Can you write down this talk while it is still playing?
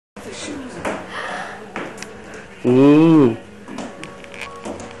The shoes. Ooh.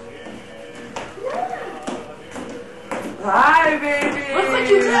 Hi, baby. Look what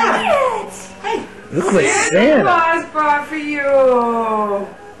you got. Hey. Look what Santa Santa. Claus brought for you.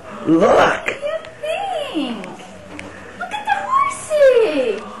 Look. What do you think? Look at the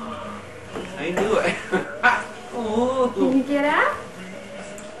horsey. I knew it. Can you get up?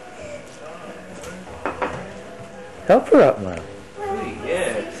 Help her up, Mom.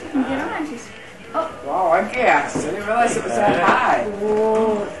 Yes. She can get on. She's... Oh, I guess. I didn't realize it was that high.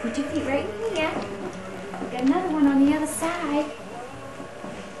 Whoa. Put your feet right in here. Got another one on the other side.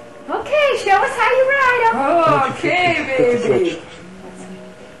 Okay, show us how you ride 'em. Oh, okay, baby.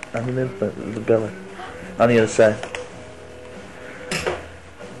 Underneath the belly. On the other side.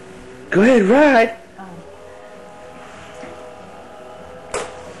 Go ahead, ride.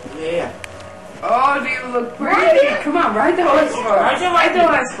 Yeah. Oh, do you look pretty? Come on, ride the horse for us. Ride the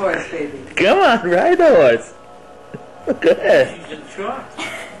horse for us, baby. Come on, ride the horse. Go ahead. She's in short.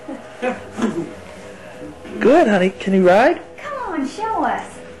 Go ahead, honey. Can you ride? Come on, show us.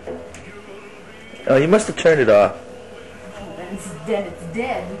 Oh, you must have turned it off. Then it's dead. It's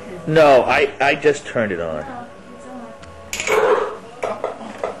dead because. No, I just turned it on.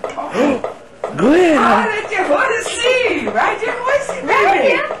 Go ahead, Oh, honey. that's your horsey. Ride your horsey, Right baby.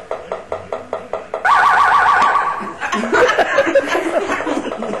 here.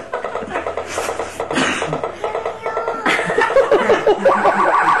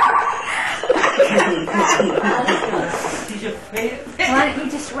 Why don't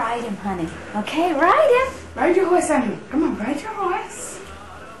you just ride him, honey? Okay, ride him. Ride your horse, honey. Come on, ride your horse.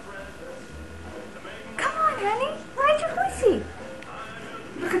 Come on, honey. Ride your horsey.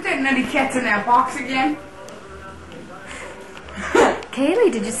 Look at that nutty cat's in that box again.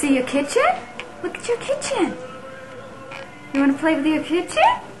 Kaylee, did you see your kitchen? Look at your kitchen. You want to play with your kitchen?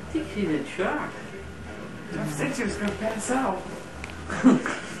 I think she's in shock. I said she was going to pass out.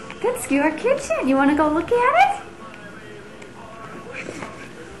 That's your kitchen. You want to go look at it?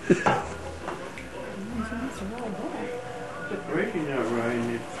 Ricky's not riding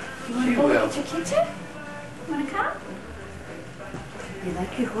it. You want to go look at your kitchen? You want to come? You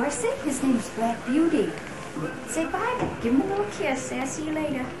like your horsey? His name's Black Beauty. Say bye. Give him a little kiss. Say I'll see you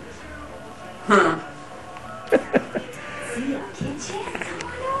later. Huh. See your kitchen? Come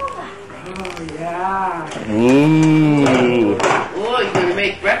on over. Oh, yeah. Ooh. Oh, you're going to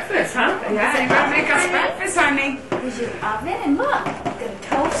make breakfast, huh? Yeah, you're going to make us breakfast, honey. There's your oven, and look, got a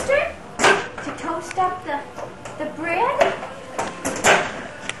toaster to toast up the bread.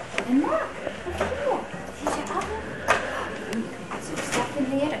 And look here. Here's your oven. Put some stuff in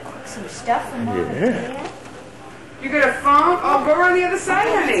there to cook some stuff and all there. You got a phone? Oh, go around the other side,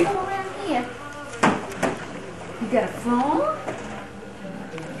 honey. Let's go around here. You got a phone?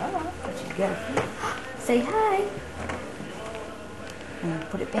 Oh, but you got a phone. Say hi. And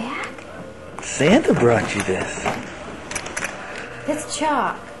put it back. Santa brought you this. That's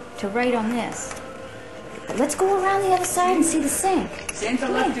chalk to write on this. But let's go around the other side and see the sink. Santa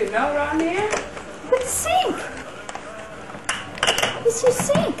left your note on there? Look at the sink. It's your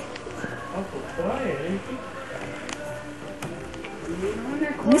sink.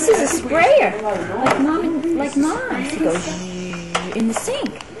 This is a sprayer, like mom. It goes in the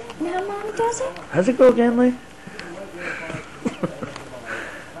sink. You know how Mom does it? How's it go again, Lee?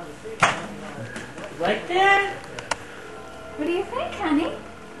 Like that? What do you think, honey?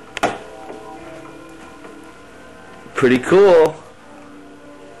 Pretty cool.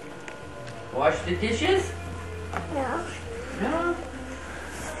 Wash the dishes? No, No.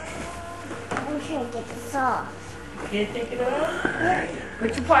 I'm trying to get this off. Can't take it off?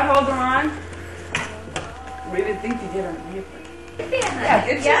 Put your pot holder on. We didn't think you did on here.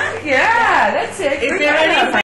 Yeah, Yeah, that's it. Good